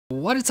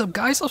What is up,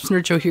 guys?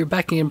 FallenRedZeo here,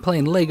 back again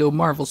playing Lego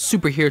Marvel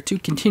Superhero 2.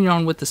 Continue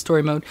on with the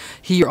story mode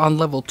here on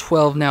level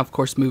 12 now. Of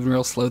course, moving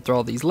real slow through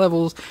all these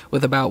levels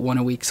with about one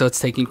a week, so it's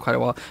taking quite a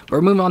while. But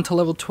we're moving on to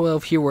level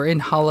 12 here. We're in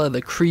Hala,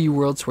 the Kree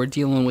world, so we're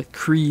dealing with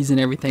Krees and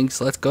everything.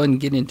 So let's go ahead and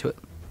get into it.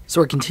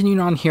 So we're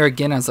continuing on here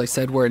again. As I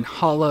said, we're in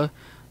Hala,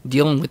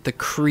 dealing with the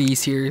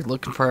Krees here,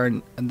 looking for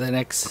the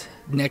next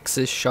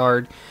Nexus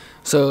shard.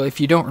 So if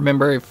you don't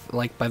remember, if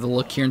like by the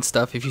look here and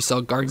stuff, if you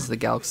saw Guardians of the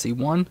Galaxy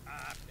 1.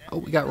 Oh,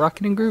 we got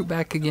Rocket and Groot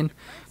back again.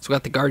 So we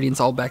got the Guardians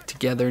all back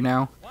together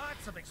now.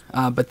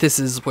 But this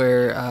is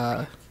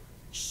where,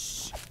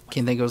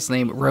 can't think of his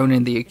name,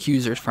 Ronan the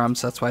Accuser is from.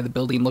 So that's why the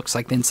building looks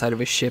like the inside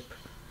of a ship.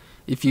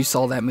 If you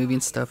saw that movie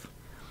and stuff.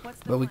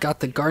 But we got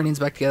the Guardians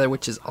back together,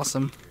 which is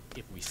awesome.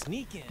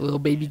 Little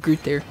baby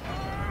Groot there.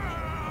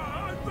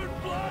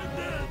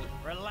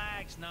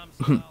 Relax,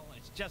 numbskull.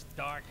 It's just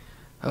dark.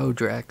 Oh,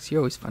 Drax,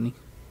 you're always funny.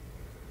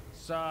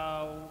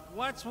 So,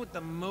 what's with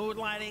the mood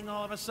lighting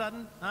all of a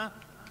sudden, huh?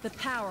 The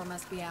power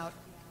must be out.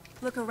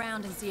 Look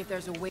around and see if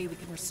there's a way we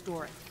can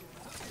restore it.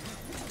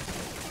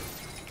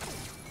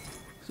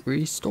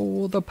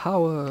 Restore the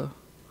power.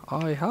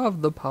 I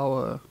have the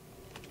power.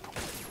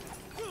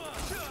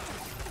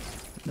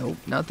 Nope,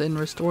 nothing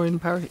restoring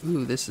power.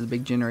 Ooh, this is a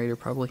big generator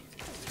probably.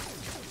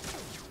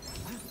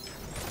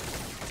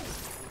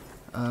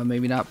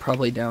 Maybe not,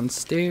 probably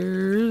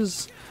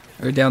downstairs.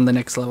 Or down the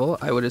next level,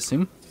 I would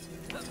assume.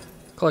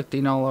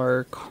 Collecting all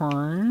our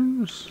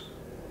cards.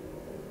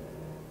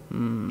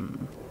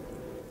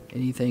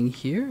 Anything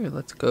here?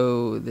 Let's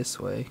go this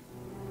way.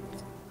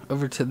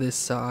 Over to this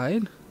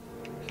side.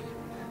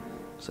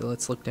 So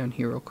let's look down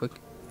here real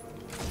quick.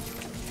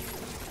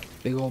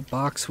 Big old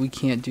box we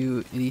can't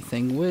do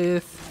anything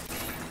with.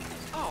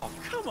 Oh,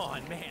 come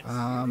on,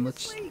 man.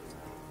 Let's...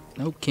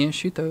 Nope, can't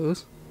shoot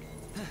those.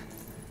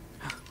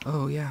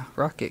 Oh yeah,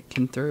 Rocket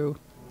can throw...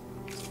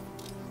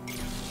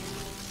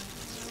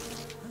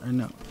 Or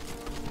no.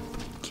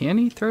 Can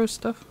he throw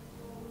stuff?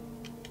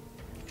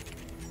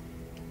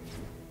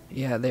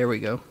 Yeah, there we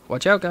go.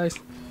 Watch out, guys.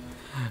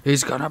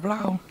 He's gonna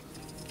blow.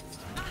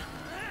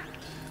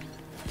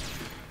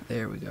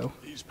 There we go.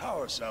 These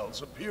power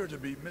cells appear to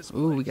be misplaced.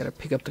 Ooh, we gotta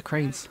pick up the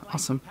cranes.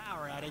 Awesome.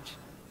 Power outage.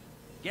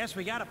 Guess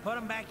we gotta put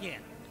them back in.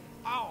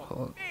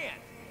 Oh, man.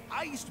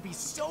 I used to be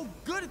so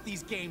good at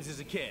these games as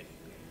a kid.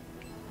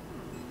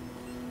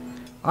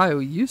 I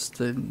used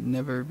to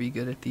never be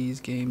good at these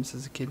games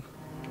as a kid.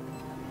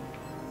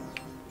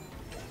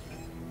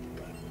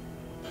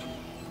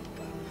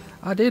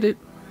 I did it.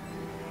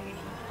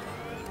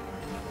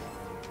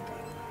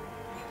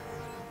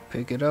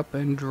 Pick it up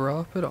and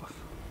drop it off.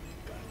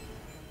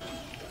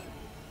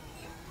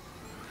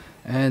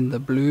 And the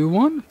blue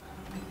one.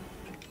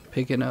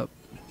 Picking up.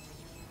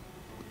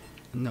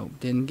 Nope,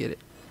 didn't get it.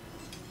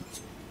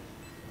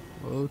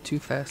 Whoa, too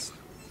fast.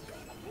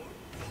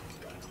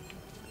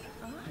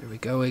 There we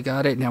go, we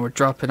got it. Now we're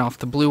dropping off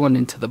the blue one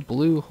into the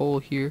blue hole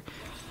here.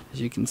 As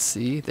you can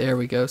see, there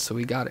we go, so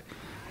we got it.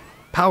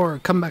 Power,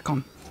 come back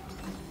on.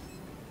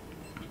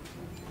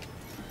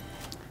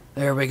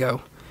 There we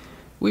go.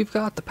 We've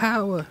got the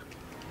power.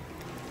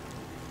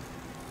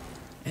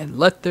 And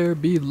let there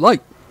be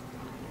light.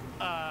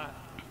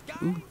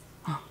 Ooh.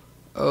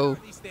 Oh.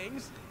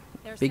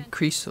 Big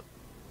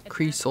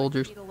Kree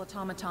soldiers. Pedal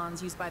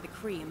automatons used by the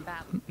Kree in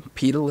battle.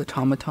 Pedal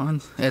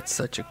automatons? That's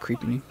such a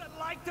creepy name. They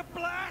like to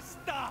blast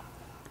stuff.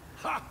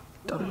 Ha!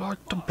 They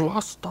like to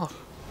blast stuff.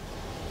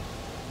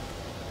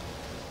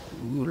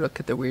 Ooh, look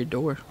at the weird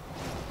door.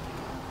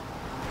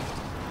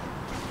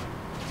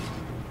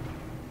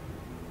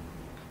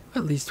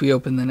 At least we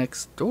opened the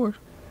next door.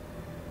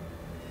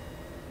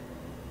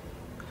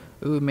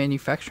 Ooh,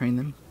 manufacturing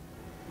them.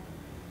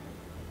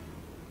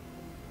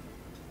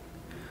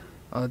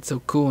 Oh, it's so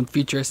cool and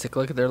futuristic.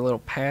 Look at their little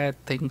pad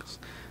things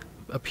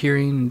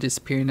appearing and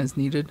disappearing as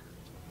needed.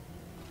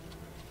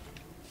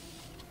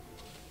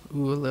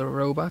 Ooh, a little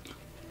robot.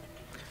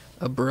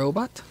 A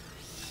brobot.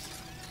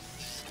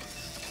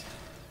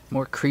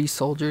 More Kree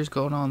soldiers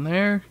going on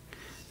there.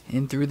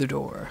 In through the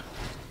door.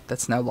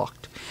 That's now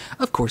locked.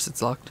 Of course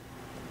it's locked.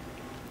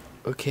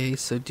 Okay,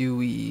 so do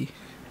we...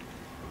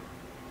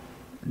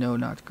 No,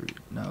 not Groot.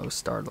 No,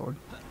 Star-Lord.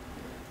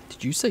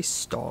 Did you say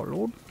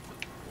Star-Lord?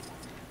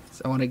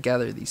 So I want to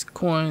gather these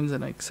coins,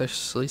 and I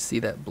especially see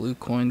that blue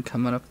coin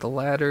coming up the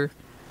ladder.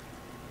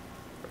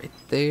 Right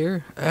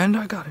there. And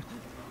I got it.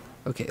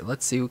 Okay,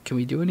 let's see. Can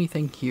we do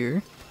anything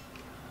here?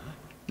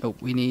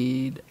 Nope, we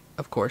need,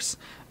 of course,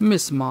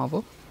 Miss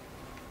Marvel.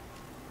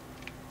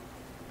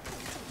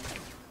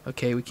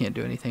 Okay, we can't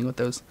do anything with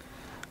those.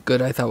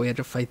 Good, I thought we had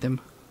to fight them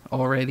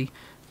already.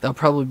 There'll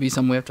probably be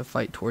some we have to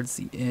fight towards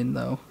the end,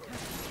 though.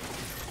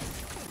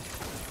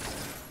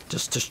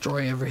 Just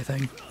destroy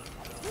everything.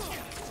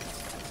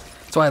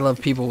 That's why I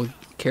love people with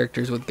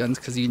characters with guns,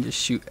 because you can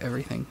just shoot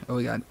everything. Oh,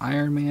 we got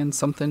Iron Man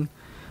something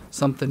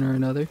or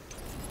another.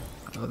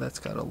 Oh, that's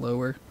got a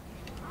lower.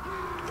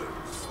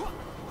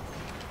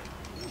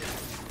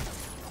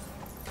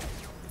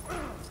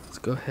 Let's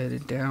go ahead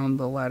and down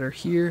the ladder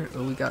here.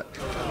 Oh, we got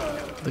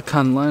the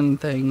Kunlun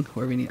thing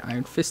where we need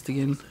Iron Fist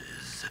again.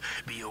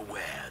 Be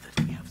aware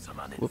that we have some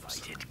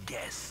uninvited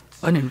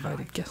guests.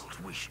 Uninvited guests.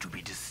 Don't wish to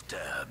be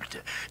disturbed.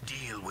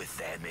 Deal with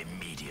them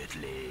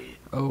immediately.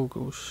 Oh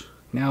gosh.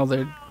 Now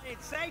they're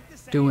It's safe to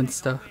say doing they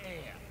stuff. over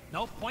here.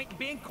 No point in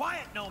being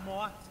quiet no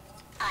more.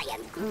 I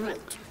am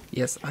Groot.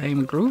 Yes, I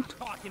am Groot.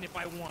 Talking if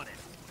I wanted.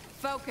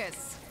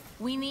 Focus.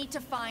 We need to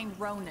find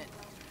Ronan.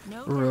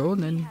 No doubt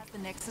Ronan. he has the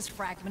Nexus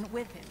fragment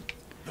with him.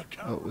 The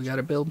Oh, we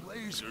gotta build.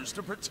 lasers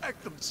to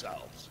protect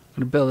themselves.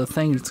 I'm gonna build a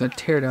thing that's gonna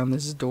tear down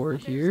this door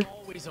here. There's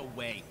always a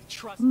way.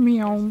 Trust me.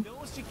 Meow. There's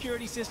no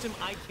security system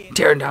I can't.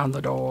 Tearing down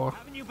the door.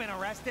 Haven't you been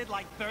arrested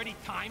like 30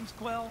 times,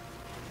 Quill?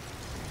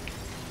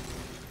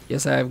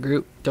 Yes, I have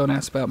Groot. Don't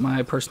ask about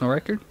my personal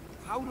record.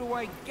 How do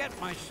I get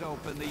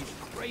myself in these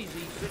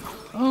crazy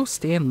situations? Oh,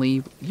 Stan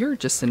Lee, you're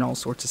just in all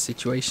sorts of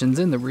situations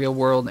in the real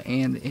world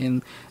and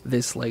in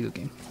this Lego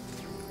game.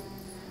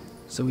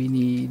 So we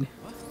need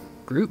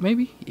Groot,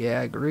 maybe?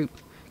 Yeah, Groot.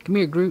 Come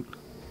here, Groot.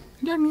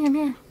 Down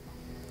here.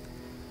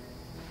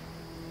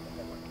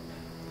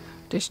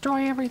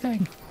 Destroy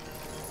everything.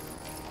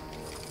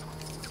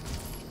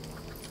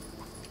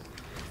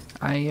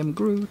 I am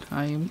Groot.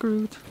 I am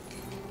Groot.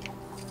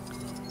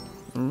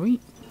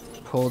 Alright.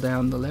 Pull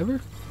down the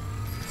lever.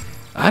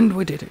 And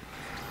we did it.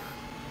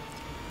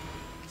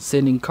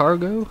 Sending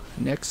cargo.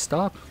 Next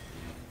stop.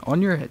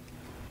 On your head.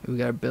 We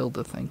gotta build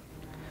the thing.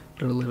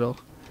 Do a little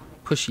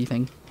pushy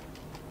thing.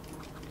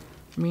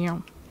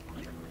 Meow.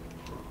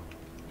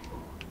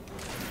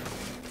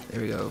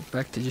 There we go.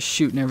 Back to just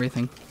shooting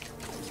everything.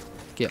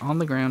 Get on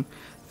the ground.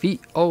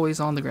 Feet always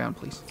on the ground,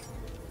 please.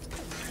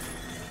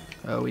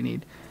 Oh, we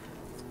need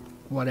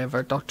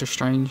whatever. Doctor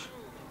Strange.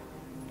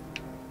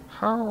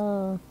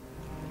 How?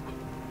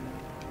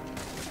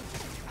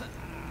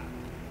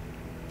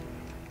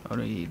 Oh,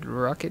 do we need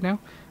rocket now?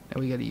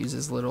 Now we gotta use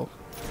this little.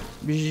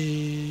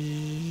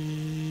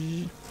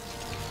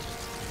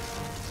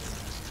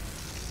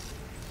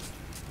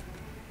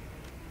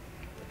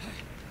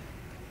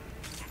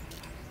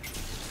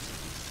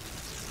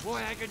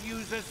 Boy, I could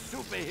use a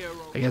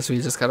superhero. I guess we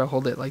just gotta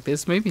hold it like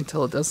this, maybe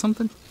until it does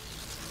something.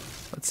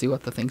 Let's see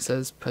what the thing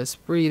says. Press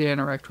B to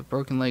interact with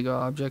broken Lego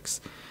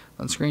objects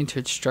on screen to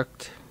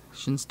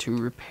instructions to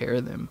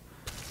repair them.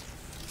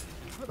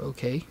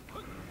 Okay.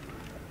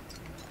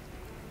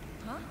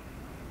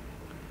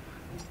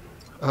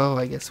 Oh,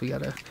 I guess we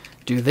gotta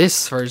do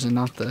this version,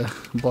 not the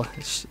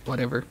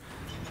whatever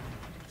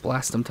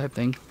blast them type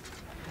thing.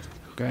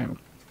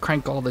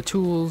 Crank all the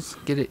tools,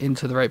 get it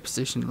into the right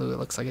position. Ooh, it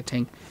looks like a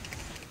tank.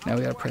 Now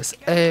we gotta press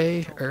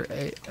A or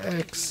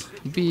X,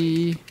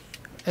 B,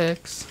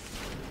 X,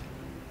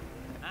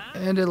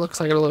 and it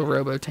looks like a little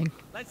robo tank.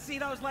 Let's see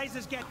those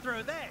lasers get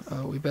through this.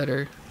 Oh, we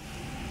better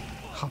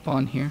hop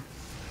on here.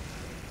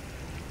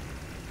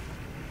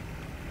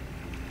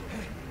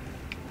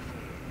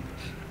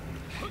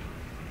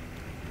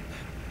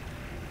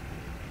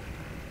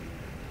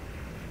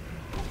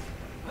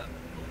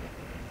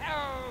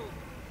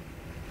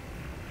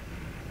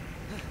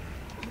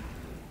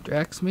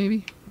 Drax,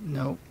 maybe?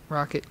 No.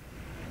 Rocket.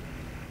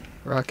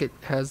 Rocket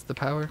has the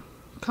power.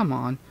 Come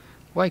on.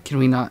 Why can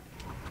we not?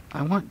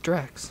 I want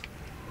Drax.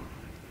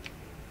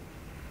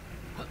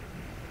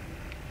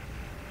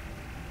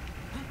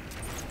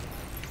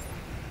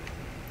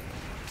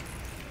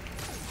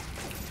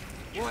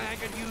 Boy, I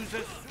could use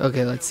a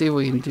Okay, let's see what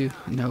we can do.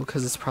 No,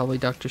 because it's probably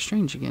Doctor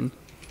Strange again.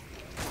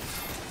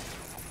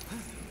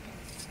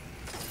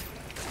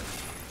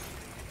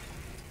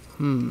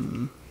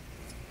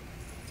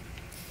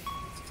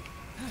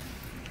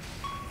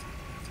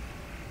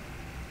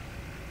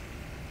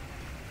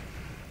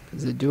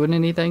 Is it doing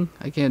anything?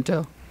 I can't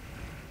tell.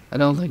 I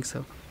don't think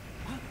so.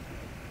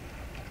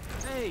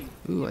 Hey,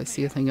 Ooh, I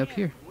see a thing up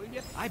here.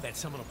 I bet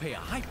someone will pay a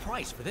high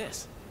price for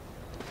this.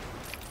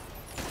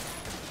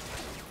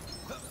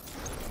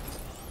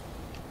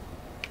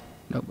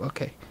 Nope,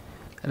 okay.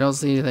 I don't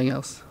see anything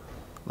else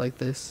like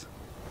this.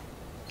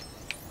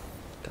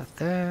 Got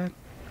that.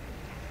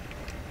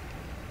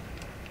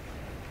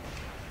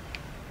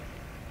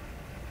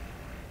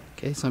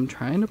 Okay, so I'm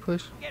trying to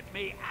push. get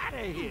me out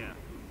of here.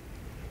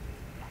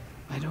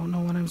 I don't know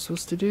what I'm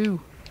supposed to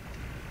do.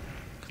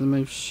 Because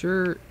I'm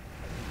sure...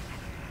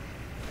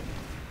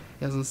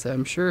 I was gonna say,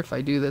 I'm sure if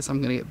I do this,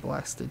 I'm gonna get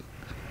blasted.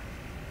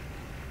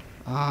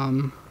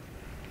 Oh.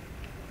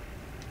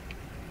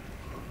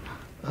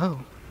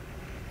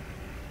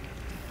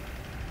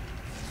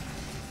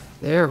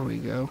 There we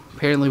go.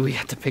 Apparently we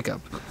had to pick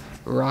up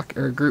Rock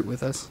or Groot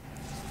with us.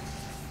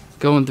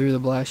 Going through the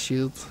blast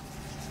shields.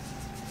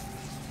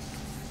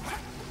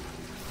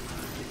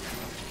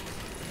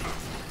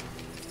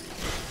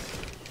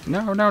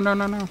 No, no, no,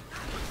 no, no.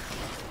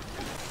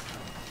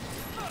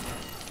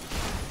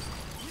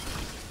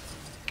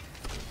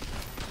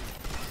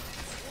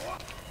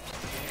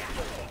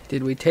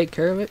 Did we take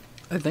care of it?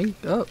 I think.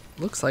 Oh,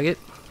 looks like it.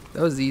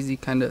 That was easy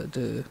kind of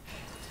to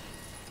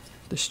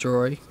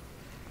destroy.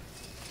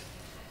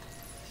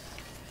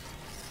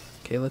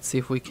 Okay, let's see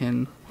if we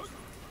can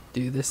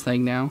do this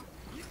thing now.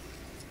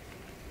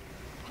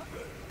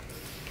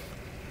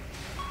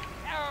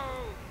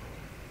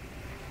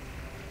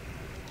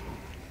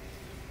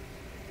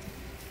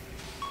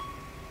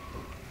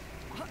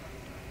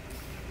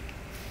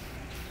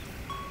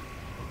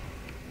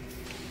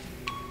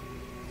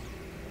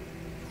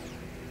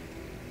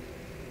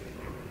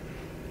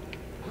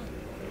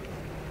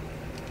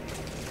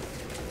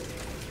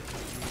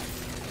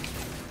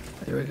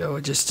 There we go.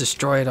 It just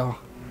destroyed all.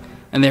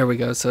 And there we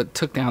go. So it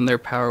took down their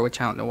power,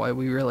 which I don't know why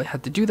we really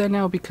had to do that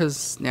now,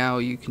 because now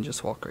you can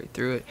just walk right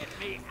through it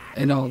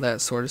and all that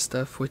sort of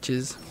stuff, which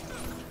is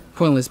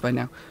pointless by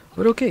now.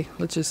 But okay,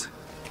 let's just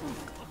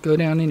go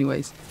down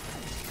anyways.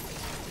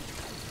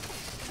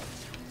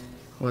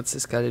 What's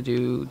this got to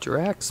do?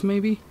 Drax,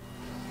 maybe?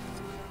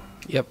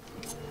 Yep.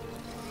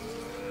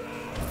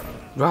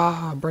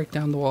 Rah! Break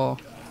down the wall.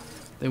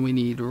 Then we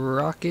need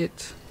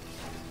Rocket.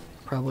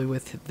 Probably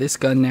with this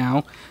gun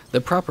now.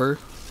 The proper.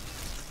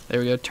 There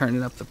we go.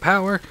 Turning up the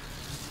power.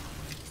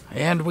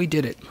 And we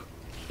did it.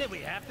 Did we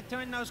have to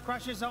turn those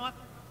crushers off?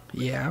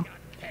 Yeah.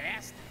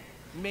 Past?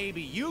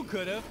 Maybe you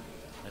could have,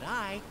 but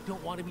I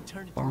don't want to be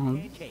turned into a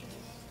Bonk. pancake.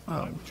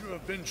 Oh. Would you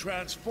have been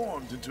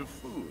transformed into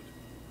food?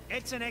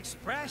 It's an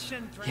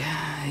expression.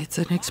 Yeah, it's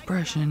an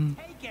expression.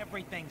 Take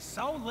everything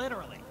so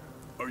literally.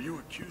 Are you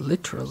accused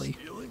Literally. of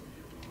stealing?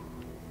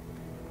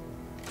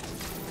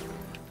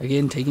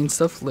 Again, taking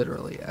stuff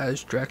literally,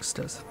 as Drax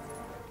does.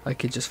 I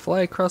could just fly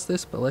across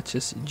this, but let's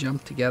just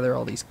jump to gather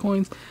all these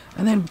coins,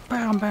 and then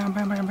bam, bam,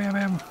 bam, bam, bam,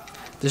 bam.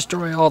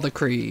 Destroy all the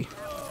Kree.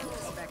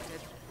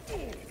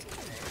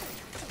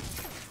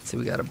 See,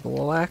 we got a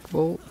black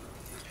bolt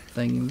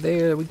thing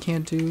there that we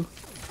can't do.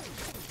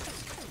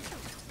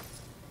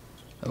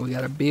 Oh, we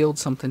gotta build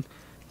something.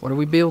 What are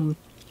we building?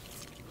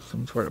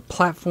 Some sort of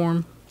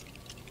platform.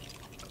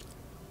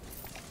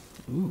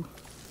 Ooh.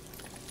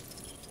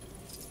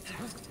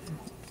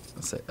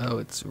 Let's say, oh,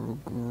 it's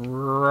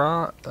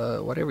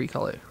whatever you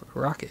call it,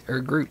 Rocket or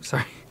Groot.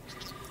 Sorry.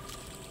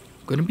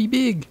 Gonna be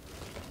big.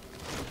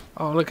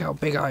 Oh, look how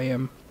big I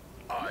am.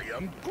 I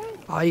am Groot.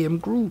 I am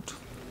Groot.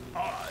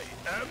 I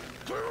am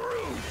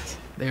Groot.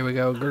 There we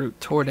go. Groot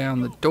tore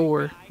down the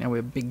door. Now we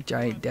have big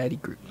giant Daddy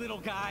Groot. Little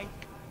guy.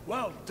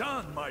 Well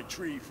done, my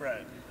tree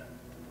friend.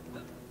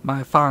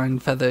 My fine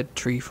feathered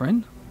tree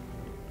friend.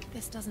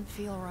 This doesn't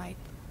feel right.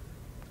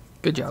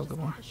 Good job,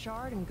 Gamora. The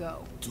shard and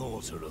go.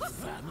 Daughter of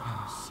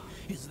Thanos.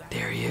 Is that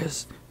There he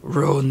is.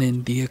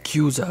 Ronan the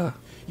Accuser.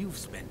 you've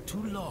spent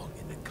too long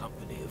in the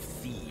company of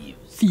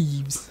thieves?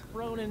 Thieves.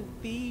 Ronan,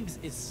 thieves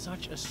is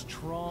such a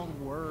strong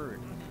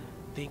word.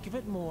 Think of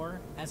it more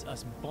as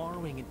us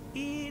borrowing an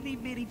itty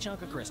bitty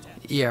chunk of crystal.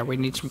 Yeah, we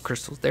need some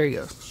crystals. There you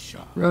go.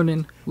 Shard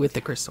Ronan with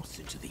the crystal.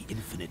 into the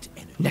infinite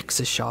energy.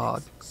 Nexus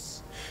shard.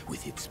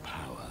 With its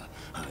power,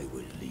 I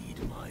will lead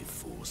my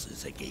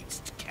forces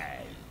against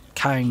Kang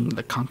Kang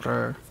the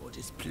Conqueror. for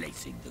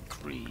displacing the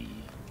Kree.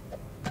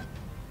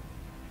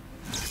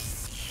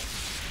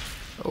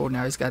 Oh,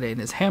 now he's got it in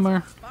his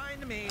hammer. Fine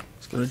to me.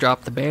 He's gonna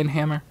drop the band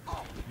hammer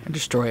and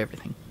destroy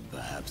everything.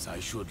 Perhaps I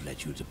should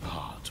let you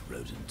depart,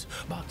 rodent.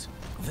 But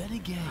then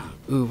again,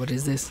 Ooh, what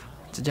is this?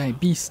 It's a giant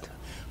beast.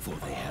 for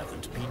they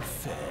haven't been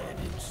fed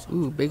in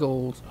some Ooh, big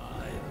old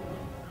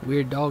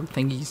weird dog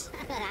thingies.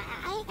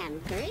 I am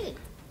Groot.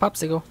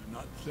 Popsicle. Do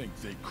not think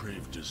they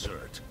crave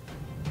dessert.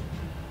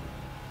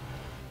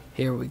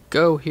 Here we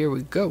go, here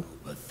we go.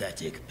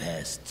 pathetic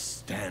pests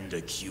stand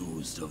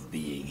accused of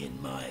being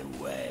in my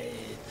way.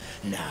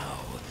 Now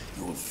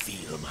you'll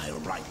feel my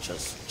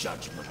righteous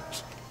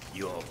judgment.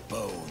 Your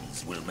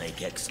bones will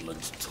make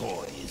excellent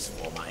toys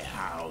for my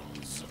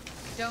hounds.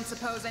 Don't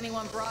suppose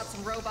anyone brought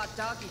some robot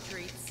doggy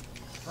treats?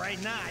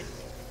 Afraid not.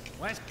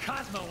 Where's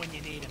Cosmo when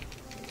you need him?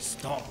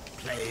 Stop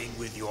playing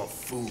with your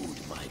food,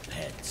 my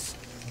pets.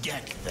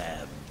 Get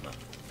them.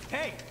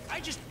 Hey, I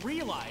just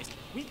realized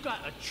we've got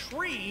a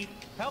tree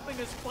helping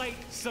us fight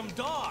some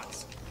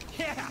dogs.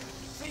 Yeah,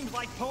 seems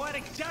like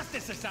poetic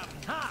justice or something,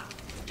 huh?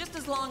 Just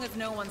as long as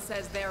no one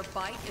says their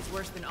bite is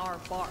worse than our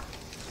bark.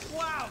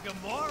 Wow,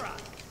 Gamora!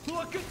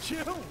 Look at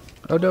you!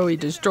 Oh no, he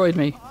destroyed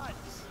me.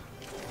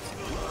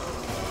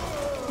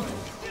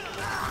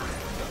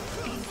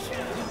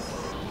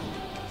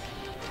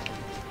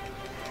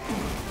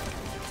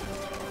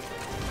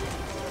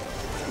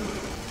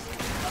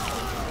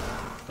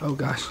 Oh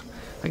gosh,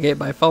 I get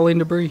by falling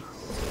debris.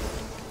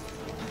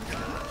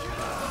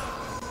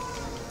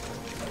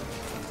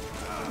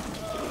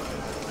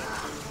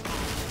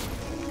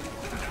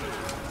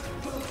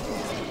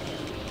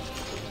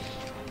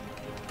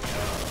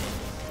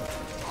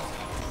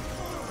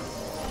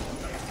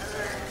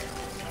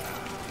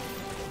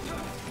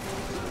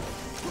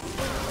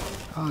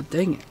 Oh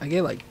dang it, I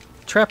get like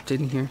trapped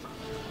in here.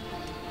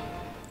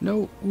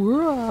 No,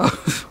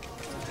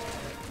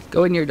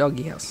 go in your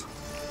doggy house.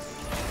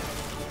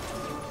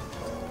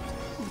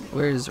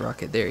 Where is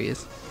Rocket? There he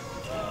is.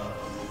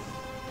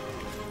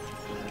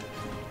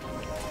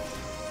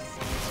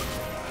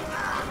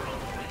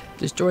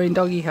 Destroying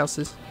doggy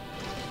houses.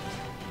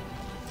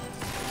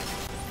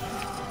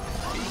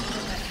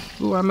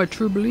 Ooh, I'm a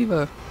true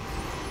believer.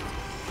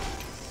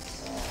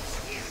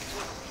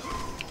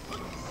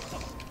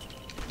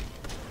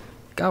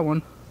 Got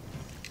one.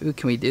 Ooh,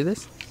 can we do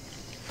this?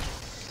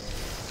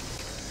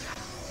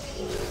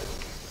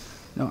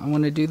 No, I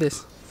want to do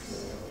this.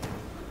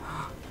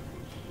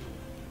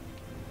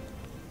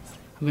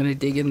 I'm gonna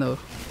dig in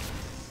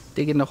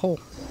the hole.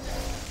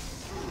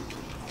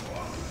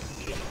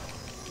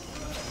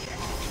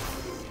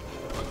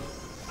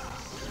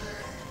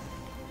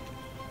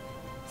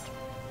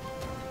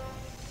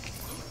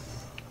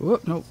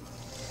 Whoop, nope.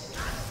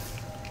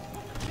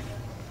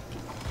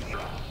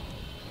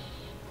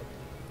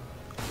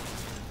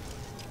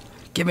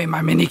 Give me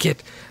my mini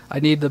kit.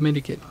 I need the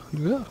mini kit.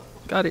 Yeah,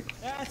 got it.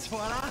 That's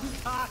what I'm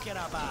talking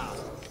about.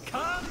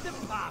 Come to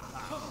Papa.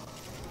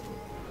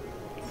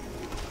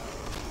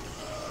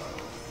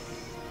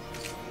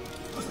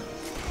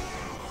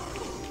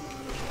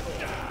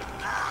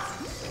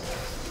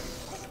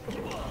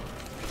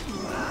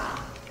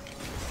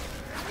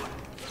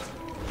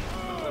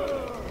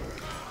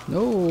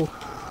 No.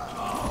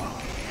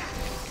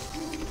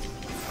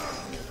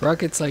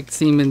 Rocket's like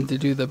seeming to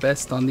do the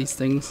best on these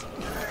things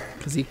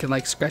because he can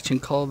like scratch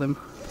and claw them.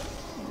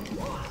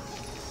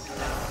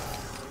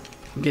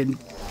 I'm getting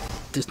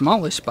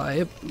demolished by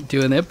it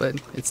doing it, but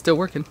it's still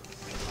working.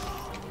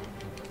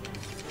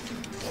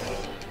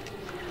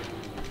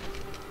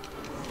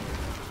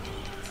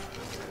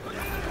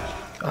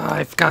 Oh,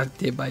 I've got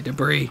hit by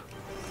debris.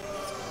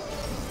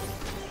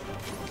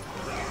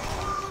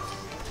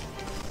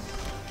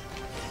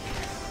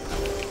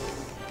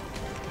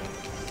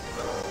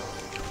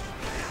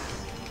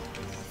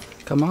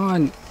 Come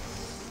on,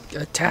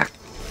 attack.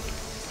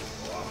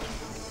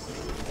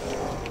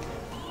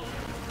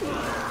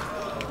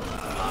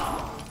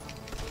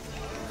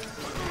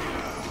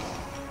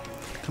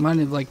 Come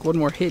on, like one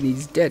more hit and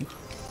he's dead.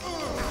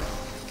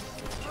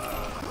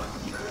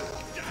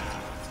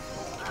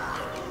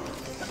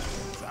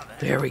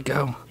 There we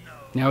go.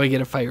 Now we get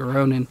to fight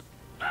Ronan.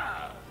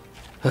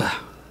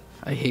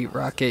 I hate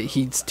Rocket.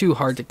 He's too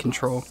hard to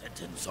control.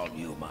 Sentence on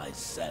you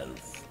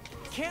myself.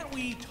 Can't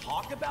we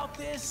talk about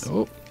this?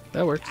 Oh,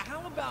 that works.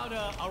 How about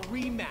a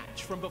rematch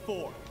from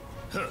before?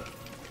 Huh.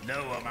 No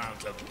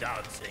amount of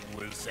dancing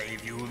will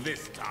save you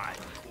this time,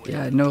 Queen.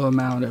 Yeah, no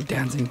amount of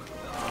dancing.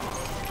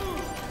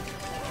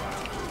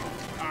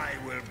 I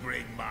will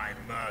bring my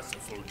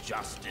merciful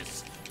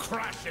justice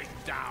crashing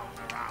down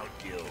around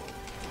you.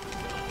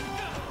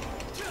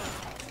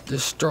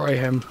 Destroy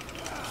him.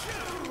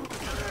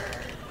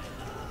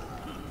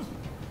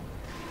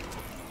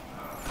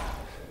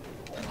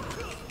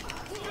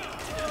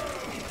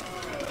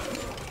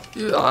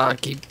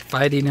 Keep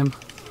fighting him.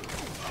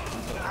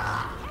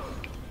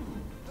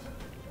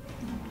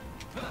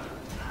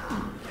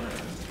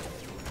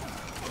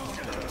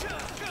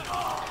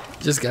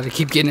 Just gotta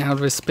keep getting out of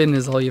his spin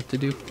is all you have to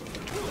do.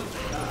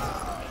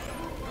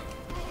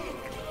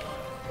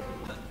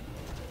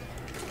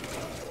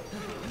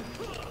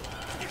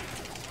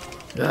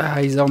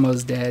 He's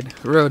almost dead.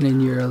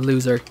 Ronan, you're a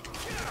loser.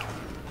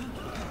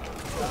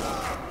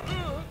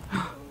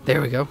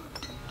 There we go.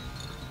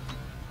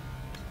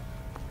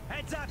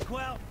 Heads up,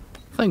 Quill.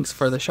 Thanks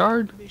for the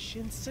shard.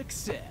 Mission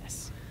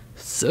success.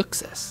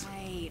 Success.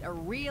 Right, a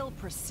real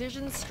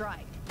precision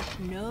strike.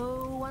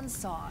 No one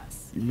saw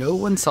us. No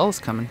one saw us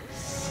coming.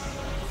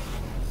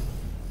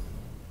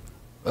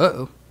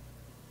 Uh-oh.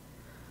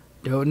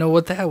 Don't know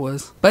what that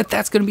was. But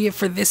that's going to be it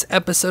for this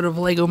episode of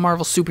LEGO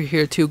Marvel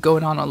Superhero 2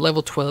 going on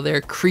level 12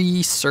 there.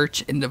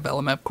 Kree-search and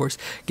Development. Of course,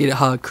 get it,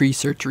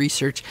 Kree-search,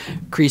 research,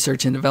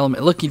 Kree-search and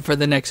Development. Looking for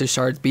the Nexus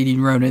shards,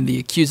 beating Ronan the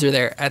Accuser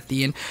there at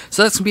the end.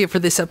 So that's going to be it for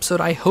this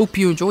episode. I hope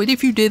you enjoyed.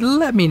 If you did,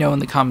 let me know in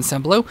the comments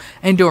down below.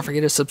 And don't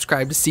forget to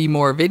subscribe to see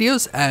more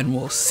videos. And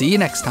we'll see you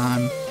next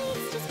time.